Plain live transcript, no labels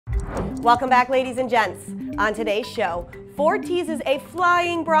Welcome back, ladies and gents. On today's show, Ford teases a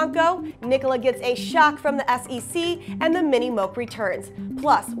flying Bronco, Nikola gets a shock from the SEC, and the Mini Moke returns.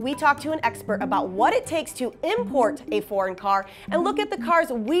 Plus, we talk to an expert about what it takes to import a foreign car and look at the cars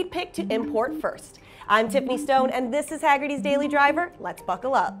we'd pick to import first. I'm Tiffany Stone, and this is Hagerty's Daily Driver. Let's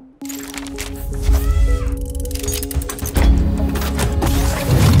buckle up.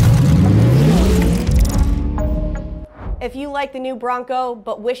 If you like the new Bronco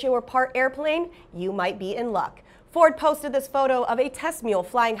but wish it were part airplane, you might be in luck. Ford posted this photo of a test mule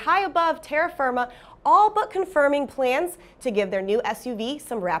flying high above terra firma, all but confirming plans to give their new SUV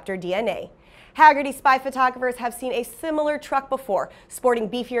some Raptor DNA. Hagerty spy photographers have seen a similar truck before, sporting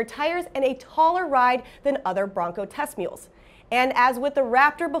beefier tires and a taller ride than other Bronco test mules. And as with the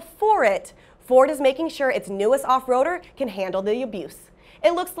Raptor before it, Ford is making sure its newest off-roader can handle the abuse.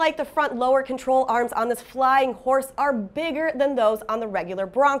 It looks like the front lower control arms on this flying horse are bigger than those on the regular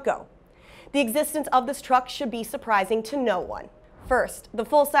Bronco. The existence of this truck should be surprising to no one. First, the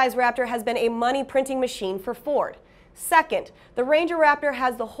full-size Raptor has been a money-printing machine for Ford. Second, the Ranger Raptor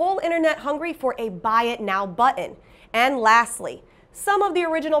has the whole internet hungry for a buy it now button. And lastly, some of the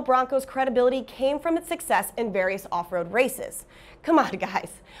original Bronco's credibility came from its success in various off-road races. Come on,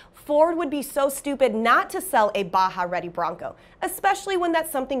 guys. Ford would be so stupid not to sell a Baja-ready Bronco, especially when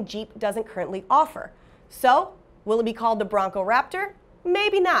that's something Jeep doesn't currently offer. So, will it be called the Bronco Raptor?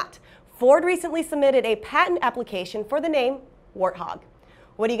 Maybe not. Ford recently submitted a patent application for the name Warthog.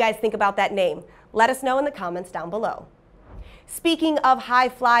 What do you guys think about that name? Let us know in the comments down below. Speaking of high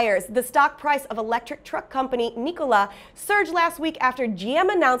flyers, the stock price of electric truck company Nikola surged last week after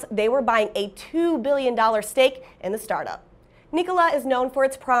GM announced they were buying a $2 billion stake in the startup. Nikola is known for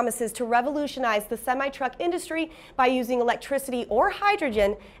its promises to revolutionize the semi-truck industry by using electricity or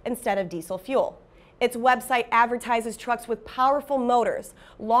hydrogen instead of diesel fuel. Its website advertises trucks with powerful motors,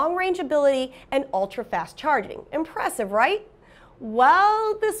 long-range ability, and ultra-fast charging. Impressive, right?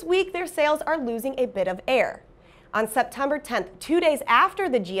 Well, this week their sales are losing a bit of air. On September 10th, 2 days after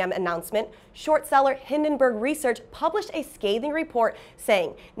the GM announcement, short seller Hindenburg Research published a scathing report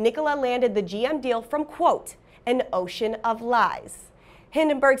saying Nikola landed the GM deal from, quote, an ocean of lies.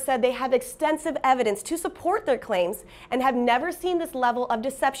 Hindenburg said they have extensive evidence to support their claims and have never seen this level of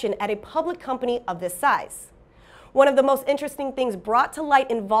deception at a public company of this size. One of the most interesting things brought to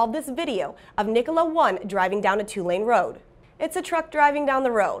light involved this video of Nikola 1 driving down a 2-lane road. It's a truck driving down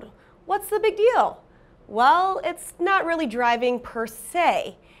the road. What's the big deal? Well, it's not really driving per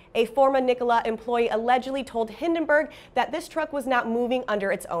se. A former Nikola employee allegedly told Hindenburg that this truck was not moving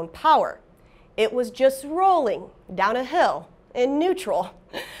under its own power. It was just rolling down a hill in neutral.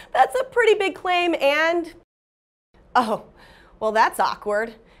 That's a pretty big claim and... oh, well that's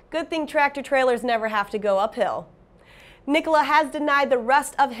awkward. Good thing tractor trailers never have to go uphill. Nikola has denied the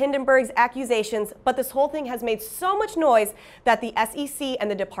rest of Hindenburg's accusations, but this whole thing has made so much noise that the SEC and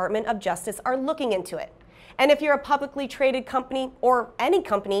the Department of Justice are looking into it. And if you're a publicly traded company, or any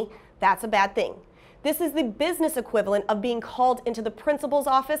company, that's a bad thing. This is the business equivalent of being called into the principal's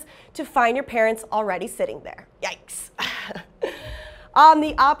office to find your parents already sitting there. Yikes. On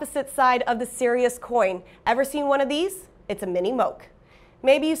the opposite side of the serious coin, ever seen one of these? It's a Mini Moke.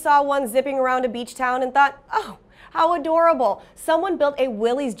 Maybe you saw one zipping around a beach town and thought, oh, how adorable. Someone built a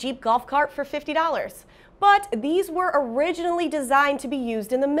Willys Jeep golf cart for $50. But these were originally designed to be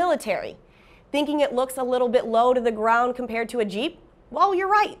used in the military. Thinking it looks a little bit low to the ground compared to a Jeep? Well, you're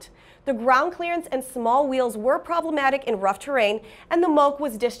right. The ground clearance and small wheels were problematic in rough terrain, and the Moke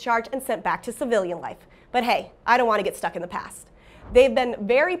was discharged and sent back to civilian life. But hey, I don't want to get stuck in the past. They've been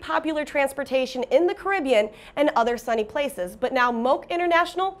very popular transportation in the Caribbean and other sunny places, but now Moke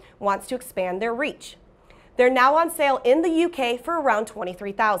International wants to expand their reach. They're now on sale in the UK for around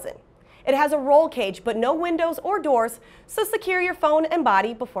 $23,000. It has a roll cage, but no windows or doors, so secure your phone and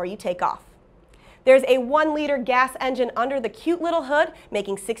body before you take off. There's a 1-liter gas engine under the cute little hood,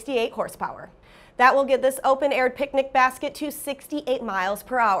 making 68 horsepower. That will get this open-aired picnic basket to 68 miles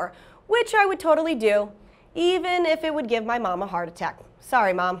per hour, which I would totally do, even if it would give my mom a heart attack.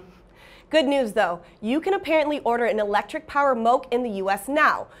 Sorry, Mom. Good news, though. You can apparently order an electric-powered Moke in the US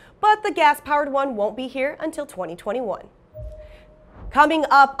now, but the gas-powered one won't be here until 2021. Coming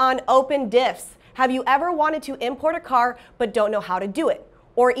up on Open Diffs, have you ever wanted to import a car but don't know how to do it?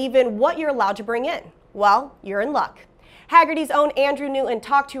 Or even what you're allowed to bring in? Well, you're in luck. Hagerty's own Andrew Newton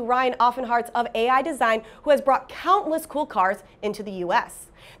talked to Ryan Offenhartz of AI Design, who has brought countless cool cars into the US.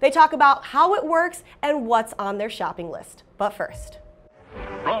 They talk about how it works and what's on their shopping list. But first.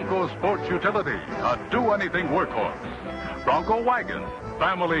 Bronco Sports Utility, a do-anything workhorse. Bronco Wagon,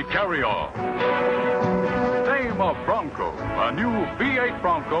 family carry-all. Same name of Bronco, a new V8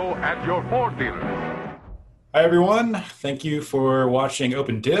 Bronco at your Ford dealer. Hi everyone, thank you for watching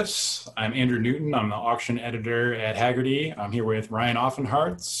Open Diffs. I'm Andrew Newton, I'm the auction editor at Hagerty. I'm here with Ryan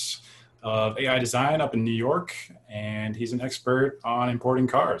Offenhartz of AI Design up in New York, and he's an expert on importing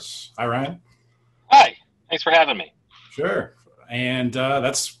cars. Hi Ryan. Hi, thanks for having me. Sure, and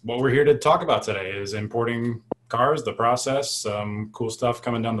that's what we're here to talk about today is importing cars, the process, some cool stuff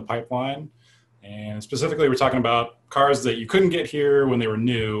coming down the pipeline. And specifically we're talking about cars that you couldn't get here when they were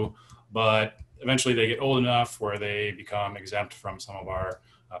new, but eventually they get old enough where they become exempt from some of our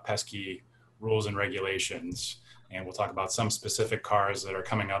pesky rules and regulations. And we'll talk about some specific cars that are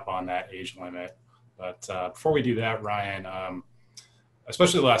coming up on that age limit. But before we do that, Ryan,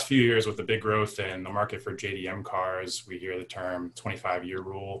 especially the last few years with the big growth in the market for JDM cars, we hear the term 25-year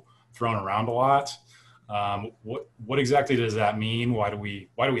rule thrown around a lot. What exactly does that mean? Why do we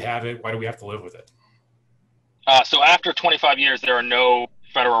have it? Why do we have to live with it? So after 25 years, there are no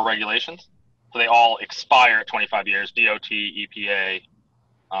federal regulations. So they all expire at 25 years, DOT, EPA,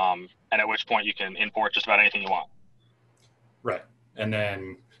 and at which point you can import just about anything you want. Right. And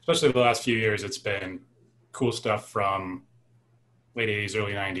then, especially the last few years, it's been cool stuff from late 80s,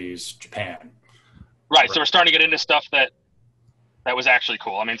 early 90s, Japan. Right. So we're starting to get into stuff that was actually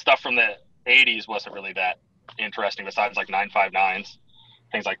cool. I mean, stuff from the 80s wasn't really that interesting besides like 959s,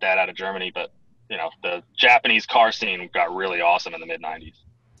 things like that out of Germany. But, you know, the Japanese car scene got really awesome in the mid 90s.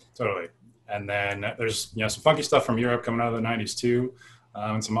 Totally. And then there's, some funky stuff from Europe coming out of the 90s too,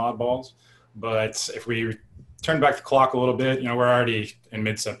 and some oddballs. But if we turn back the clock a little bit, we're already in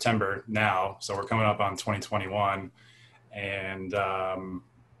mid-September now, so we're coming up on 2021. And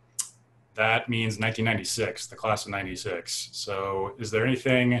that means 1996, the class of 96. So is there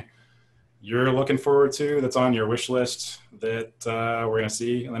anything you're looking forward to that's on your wish list that we're going to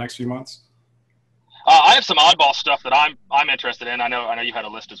see in the next few months? I have some oddball stuff that I'm interested in. I know you had a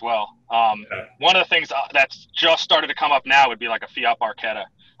list as well. Okay. One of the things that's just started to come up now would be like a Fiat Barchetta.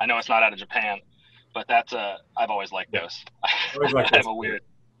 I know it's not out of Japan, but that's I've always liked those. I have a weird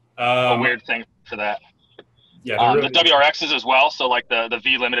thing for that. Yeah, the WRXs as well. So like the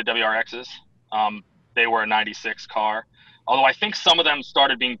V Limited WRXs, they were a 96 car. Although I think some of them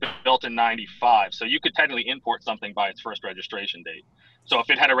started being built in 95. So you could technically import something by its first registration date. So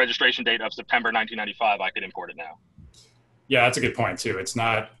if it had a registration date of September 1995, I could import it now. Yeah, that's a good point too. It's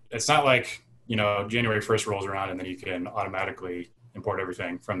not like, January 1st rolls around and then you can automatically import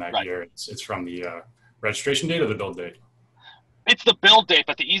everything from that year. It's from the registration date or the build date? It's the build date,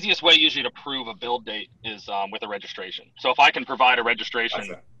 but the easiest way usually to prove a build date is with a registration. So if I can provide a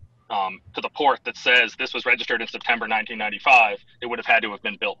registration to the port that says this was registered in September 1995, it would have had to have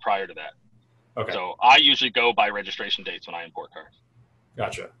been built prior to that. Okay. So I usually go by registration dates when I import cars.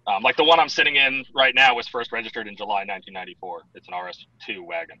 Gotcha. Like the one I'm sitting in right now was first registered in July 1994. It's an RS2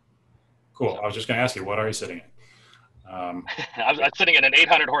 wagon. Cool. I was just going to ask you, what are you sitting in? I'm sitting in an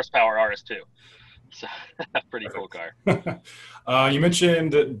 800 horsepower RS2. So pretty cool car. You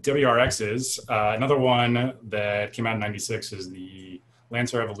mentioned WRXs. Another one that came out in 96 is the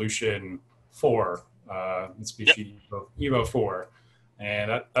Lancer Evolution 4, Mitsubishi Evo 4.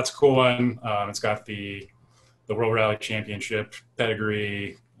 And that's a cool one. It's got the World Rally Championship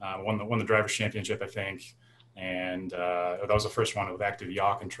pedigree, won the Drivers' Championship, I think. And that was the first one with active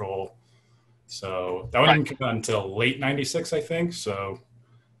yaw control. So that one didn't come out until late 96, I think. So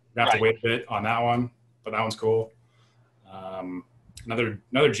you have to wait a bit on that one, but that one's cool. Another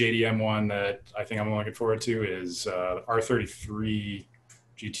JDM one that I think I'm looking forward to is the R33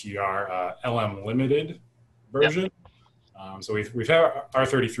 GTR LM Limited version. Yep. So we've had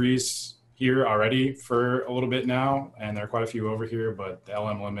R33s here already for a little bit now, and there are quite a few over here, but the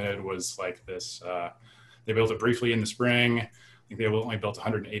LM Limited was like this. They built it briefly in the spring. I think they only built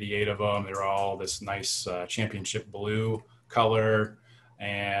 188 of them. They were all this nice championship blue color,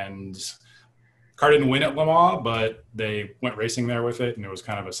 and car didn't win at Le Mans, but they went racing there with it, and it was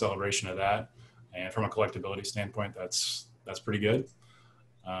kind of a celebration of that. And from a collectability standpoint, that's pretty good.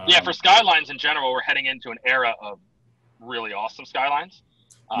 Yeah, for Skylines in general, we're heading into an era of really awesome Skylines.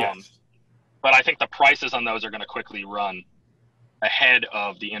 Yes. But I think the prices on those are going to quickly run ahead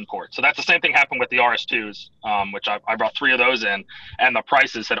of the import. So that's the same thing happened with the RS2s, which I brought 3 of those in, and the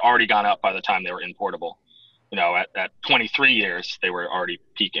prices had already gone up by the time they were importable. At 23 years, they were already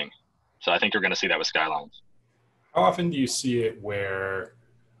peaking. So I think you're going to see that with Skylines. How often do you see it where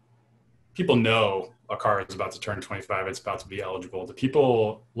people know a car is about to turn 25, it's about to be eligible? Do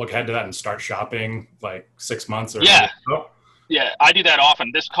people look ahead to that and start shopping like 6 months? Or Yeah, I do that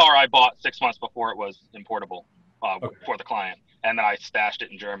often. This car I bought 6 months before it was importable for the client, and then I stashed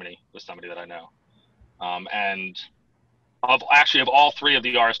it in Germany with somebody that I know. And of all three of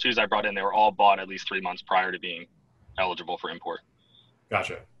the RS2s I brought in, they were all bought at least 3 months prior to being eligible for import.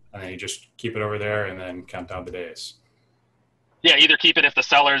 Gotcha. And then you just keep it over there and then count down the days. Yeah, either keep it if the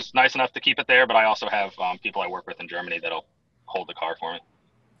seller's nice enough to keep it there, but I also have people I work with in Germany that'll hold the car for me.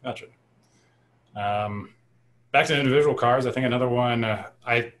 Gotcha. Back to individual cars, I think another one,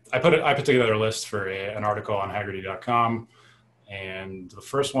 I put together a list for an article on Hagerty.com, and the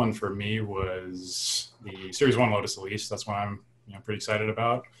first one for me was the Series 1 Lotus Elise. That's one I'm pretty excited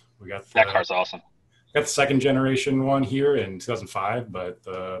about. We got That car's awesome. Got the second generation one here in 2005, but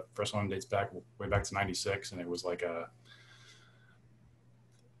the first one dates way back to 96, and it was like a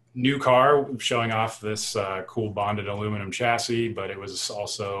new car showing off this cool bonded aluminum chassis, but it was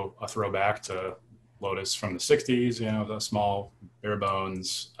also a throwback to Lotus from the 60s, the small, bare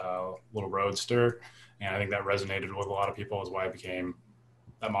bones, little roadster. And I think that resonated with a lot of people, is why it became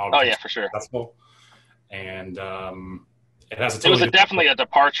that model. Oh, yeah, for sure. Successful. And it has it was definitely a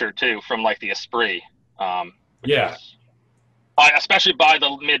departure, too, from like the Esprit. Yeah. Especially by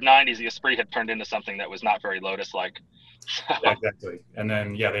the mid-'90s, the Esprit had turned into something that was not very Lotus-like. Yeah, exactly. And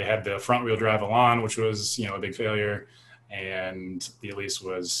then, they had the front-wheel drive Elan, which was, a big failure. And the Elise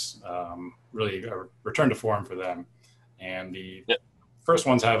was really a return to form for them. And the first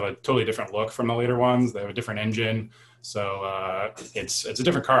ones have a totally different look from the later ones. They have a different engine. So it's a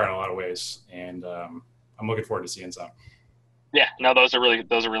different car in a lot of ways. And I'm looking forward to seeing some. Yeah, no, those are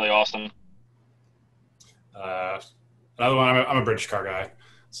really awesome. Another one, I'm a British car guy.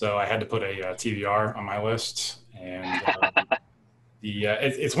 So I had to put a TVR on my list. And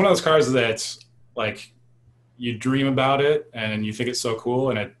it's one of those cars that, like, you dream about it and you think it's so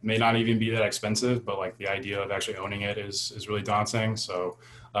cool, and it may not even be that expensive, but like the idea of actually owning it is really daunting. So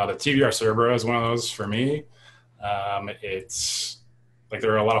the TVR Cerbera is one of those for me. It's like,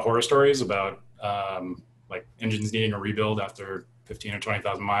 there are a lot of horror stories about like engines needing a rebuild after 15 or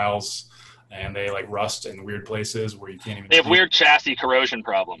 20,000 miles, and they like rust in weird places where you can't even. They have weird chassis corrosion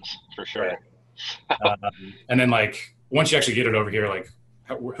problems for sure. Right. And then, like, once you actually get it over here, like,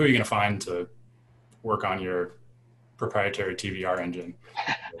 who are you going to find to work on your proprietary TVR engine?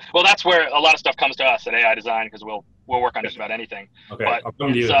 Well, that's where a lot of stuff comes to us at AI Design, because we'll work on just about anything. Okay, but I'll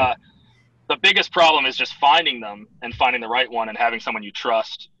come to you. The biggest problem is just finding them and finding the right one and having someone you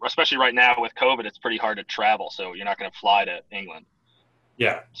trust. Especially right now with COVID, it's pretty hard to travel, so you're not going to fly to England.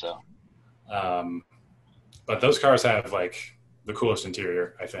 Yeah. So. But those cars have like the coolest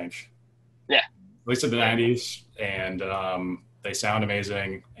interior, I think. Yeah. At least in the 90s, and they sound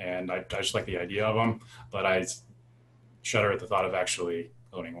amazing, and I just like the idea of them, but I shudder at the thought of actually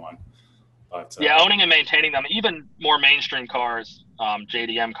owning one. But yeah, owning and maintaining them, even more mainstream cars,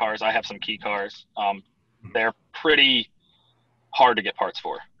 JDM cars, I have some key cars. They're pretty hard to get parts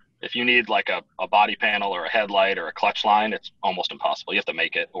for. If you need like a body panel or a headlight or a clutch line, it's almost impossible. You have to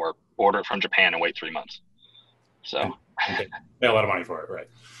make it or order it from Japan and wait 3 months. So and pay a lot of money for it, right?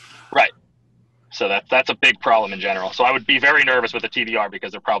 Right. So that's a big problem in general. So I would be very nervous with a TVR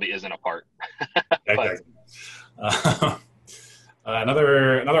because there probably isn't a part. Exactly.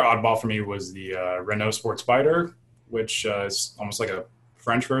 Another oddball for me was the Renault Sport Spider, which is almost like a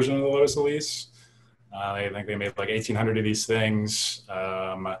French version of the Lotus Elise. I think they made like 1,800 of these things.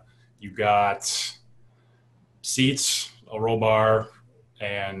 You got seats, a roll bar,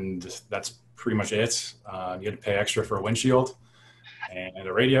 and that's pretty much it. You had to pay extra for a windshield and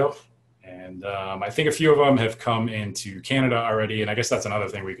a radio. And I think a few of them have come into Canada already. And I guess that's another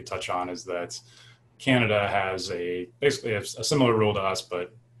thing we could touch on, is that Canada has basically a similar rule to us,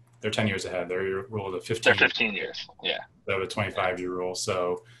 but they're 10 years ahead. Their rule is 15. They're 15 years. Yeah. They have a 25-year rule.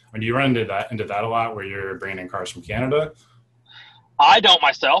 So when you run into that a lot, where you're bringing in cars from Canada? I don't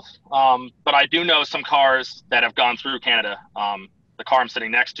myself, but I do know some cars that have gone through Canada. The car I'm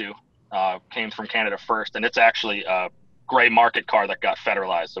sitting next to came from Canada first, and it's actually a gray market car that got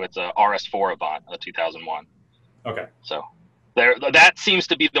federalized. So it's a RS4 Avant, a 2001. Okay. So that seems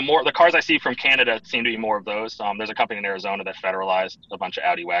to be the cars I see from Canada seem to be more of those. There's a company in Arizona that federalized a bunch of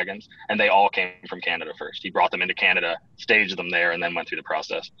Audi wagons, and they all came from Canada first. He brought them into Canada, staged them there, and then went through the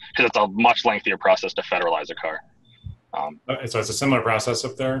process, because it's a much lengthier process to federalize a car. So it's a similar process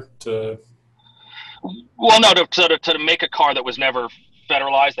up there to. Well, no, to make a car that was never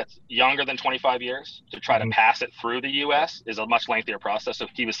federalized, that's younger than 25 years, to try to pass it through the U.S. is a much lengthier process. So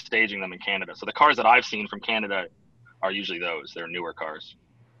he was staging them in Canada. So the cars that I've seen from Canada are usually those. They're newer cars.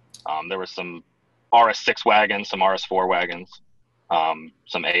 There were some RS6 wagons, some RS4 wagons,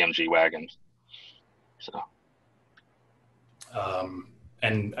 some AMG wagons. So.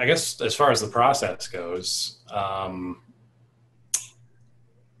 And I guess as far as the process goes,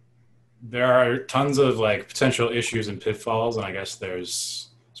 there are tons of like potential issues and pitfalls, and I guess there's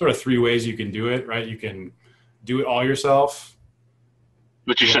sort of three ways you can do it, right? You can do it all yourself,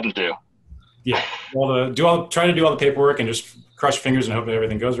 which you shouldn't do. Yeah, well, try to do all the paperwork and just cross your fingers and hope that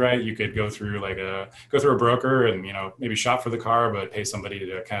everything goes right. You could go through a broker and maybe shop for the car, but pay somebody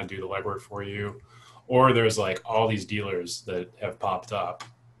to kind of do the legwork for you. Or there's like all these dealers that have popped up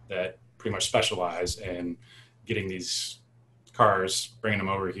that pretty much specialize in getting these cars, bringing them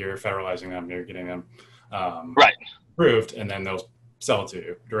over here, federalizing them, they're getting them right approved, and then they'll sell it to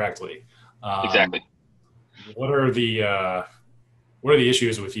you directly. Exactly. What are the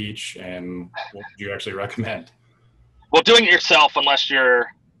issues with each, and what would you actually recommend? Well, doing it yourself, unless you're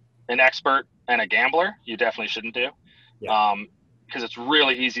an expert and a gambler, you definitely shouldn't do. Yeah. Because it's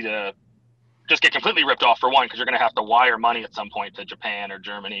really easy to just get completely ripped off, for one, because you're going to have to wire money at some point to Japan or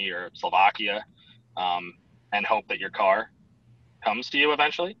Germany or Slovakia, and hope that your car comes to you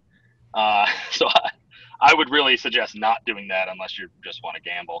eventually. So I would really suggest not doing that unless you just want to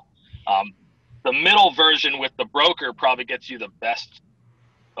gamble. The middle version with the broker probably gets you the best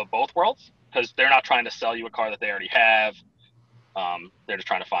of both worlds, because they're not trying to sell you a car that they already have. They're just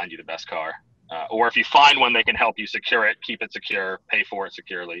trying to find you the best car. Or if you find one, they can help you secure it, keep it secure, pay for it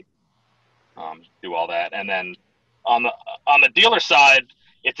securely, do all that. And then on the dealer side,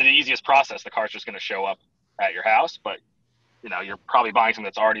 it's the easiest process. The car's just going to show up at your house, but you're probably buying something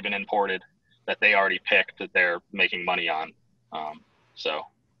that's already been imported, that they already picked, that they're making money on.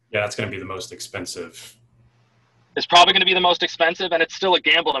 Yeah, that's going to be the most expensive. It's probably going to be the most expensive, and it's still a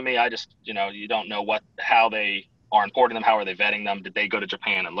gamble to me. I just, you don't know how they are importing them. How are they vetting them? Did they go to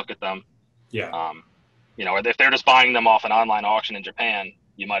Japan and look at them? Yeah. Or if they're just buying them off an online auction in Japan,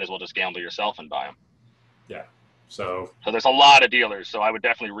 you might as well just gamble yourself and buy them. Yeah. So there's a lot of dealers. So I would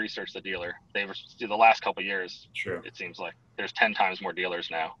definitely research the dealer. They were the last couple of years. Sure. It seems like there's 10 times more dealers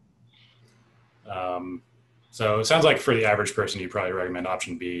now. So it sounds like for the average person, you probably recommend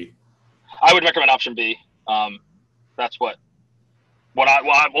option B. I would recommend option B. That's I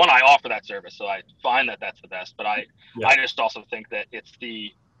offer that service, so I find that that's the best. But I just also think that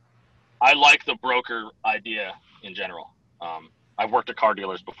I like the broker idea in general. I've worked at car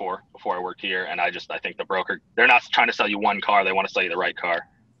dealers before I worked here, and I think the broker, they're not trying to sell you one car, they want to sell you the right car,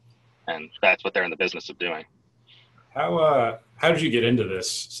 and that's what they're in the business of doing. How did you get into this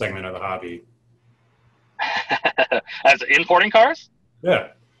segment of the hobby? As importing cars? Yeah.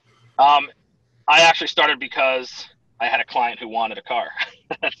 I actually started because I had a client who wanted a car,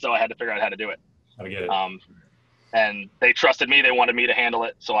 so I had to figure out how to do it. How to get it. And they trusted me; they wanted me to handle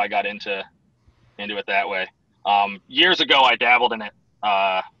it, so I got into it that way. Years ago, I dabbled in it.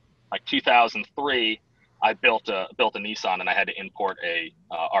 Like 2003, I built a Nissan, and I had to import a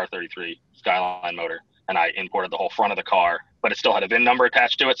R33 Skyline motor, and I imported the whole front of the car, but it still had a VIN number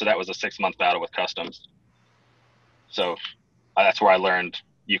attached to it, so that was a 6-month battle with customs. So that's where I learned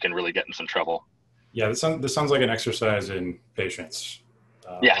you can really get in some trouble. Yeah, this sounds like an exercise in patience.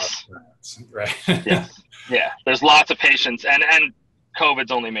 Yes. Right. Yes. Yeah. There's lots of patience, and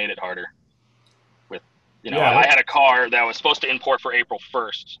COVID's only made it harder. With I had a car that was supposed to import for April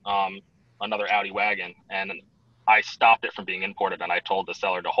 1st, another Audi wagon, and I stopped it from being imported, and I told the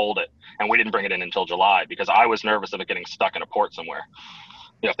seller to hold it, and we didn't bring it in until July because I was nervous of it getting stuck in a port somewhere.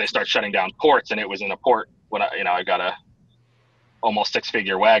 If they start shutting down ports, and it was in a port when I got a almost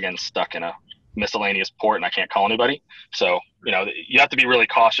 6-figure wagon stuck in a miscellaneous port, and I can't call anybody. So, you have to be really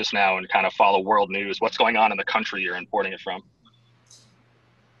cautious now and kind of follow world news. What's going on in the country you're importing it from?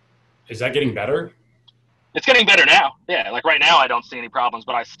 Is that getting better? It's getting better now. Yeah. Like right now, I don't see any problems,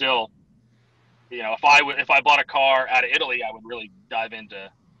 but I still, if I bought a car out of Italy, I would really dive into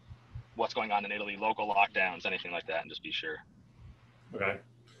what's going on in Italy, local lockdowns, anything like that, and just be sure. Okay.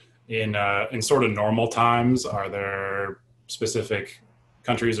 In sort of normal times, are there specific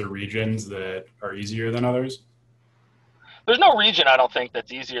countries or regions that are easier than others? There's no region, I don't think,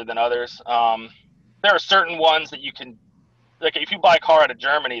 that's easier than others. There are certain ones that you can, like if you buy a car out of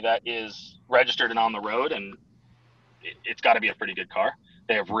Germany that is registered and on the road, and it's got to be a pretty good car.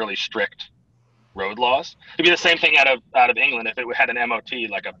 They have really strict road laws. It'd be the same thing out of England. If it had an MOT,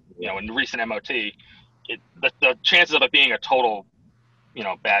 like a recent MOT, the chances of it being a total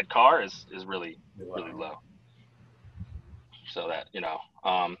bad car is really low. So that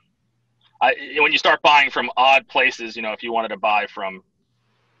when you start buying from odd places, if you wanted to buy from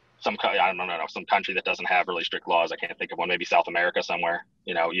some country that doesn't have really strict laws, I can't think of one, maybe South America somewhere,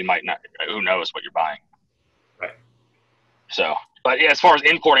 you might not, who knows what you're buying. Right. So, but yeah, as far as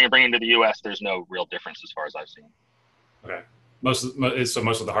importing and bringing to the U.S., there's no real difference as far as I've seen. Okay. Most of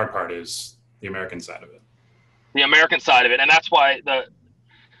the hard part is the American side of it. The American side of it, and that's why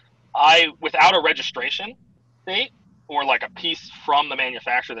without a registration date or like a piece from the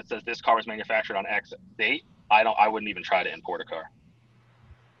manufacturer that says this car was manufactured on X date, I wouldn't even try to import a car.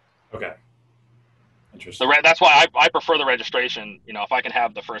 Okay. Interesting. That's why I prefer the registration. You know, if I can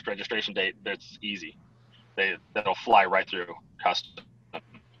have the first registration date, that's easy. That'll fly right through custom.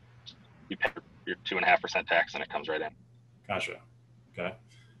 You pay your 2.5% tax and it comes right in. Gotcha. Okay.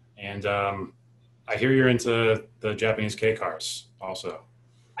 And I hear you're into the Japanese K cars also.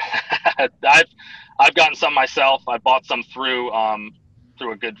 I've gotten some myself. I bought some through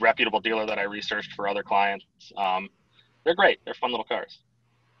a good reputable dealer that I researched for other clients. They're great. They're fun little cars.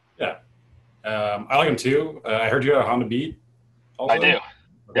 Yeah. I like them too. I heard you had a Honda Beat also. I do.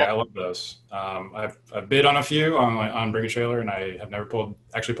 Okay, Yeah. I love those. I've bid on a few on Bring a Trailer, and I have never pulled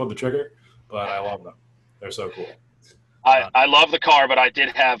the trigger, but I love them. They're so cool. I love the car, but I did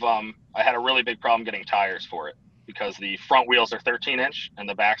have I had a really big problem getting tires for it because the front wheels are 13-inch and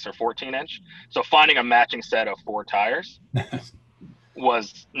the backs are 14-inch. So finding a matching set of 4 tires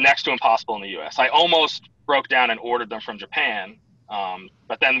was next to impossible in the U.S. I almost broke down and ordered them from Japan,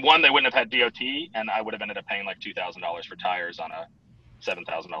 but then they wouldn't have had DOT, and I would have ended up paying like $2,000 for tires on a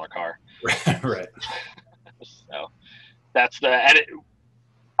 $7,000 car. Right. So that's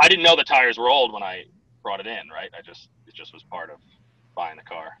I didn't know the tires were old when I brought it in, right? It just was part of buying the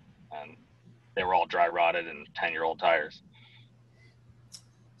car, and they were all dry rotted and 10-year-old tires.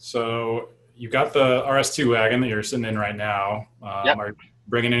 So you got the RS2 wagon that you're sitting in right now. Yep. Are you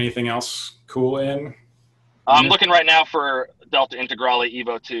bringing anything else cool in? I'm looking right now for Delta Integrale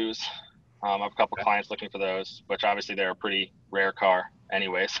Evo 2s. I have a couple clients looking for those, which obviously they're a pretty rare car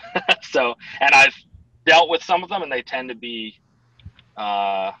anyways. So, and I've dealt with some of them and they tend to be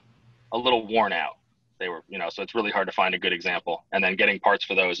a little worn out. They were, so it's really hard to find a good example. And then getting parts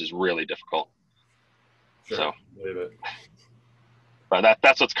for those is really difficult. Sure, so, believe it. But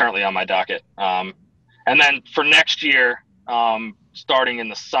that's what's currently on my docket. And then for next year, starting in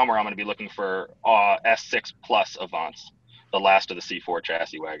the summer, I'm going to be looking for S6 Plus Avants, the last of the C4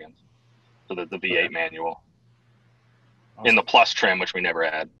 chassis wagons. So the V8 manual. Awesome. In the Plus trim, which we never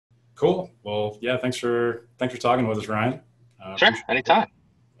had. Cool. Well, yeah, thanks for talking with us, Ryan. Sure, anytime.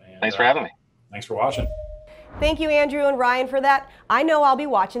 Thanks for having me. Thanks for watching. Thank you, Andrew and Ryan, for that. I know I'll be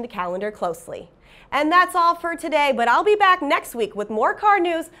watching the calendar closely. And that's all for today, but I'll be back next week with more car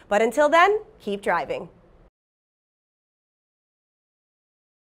news. But until then, keep driving.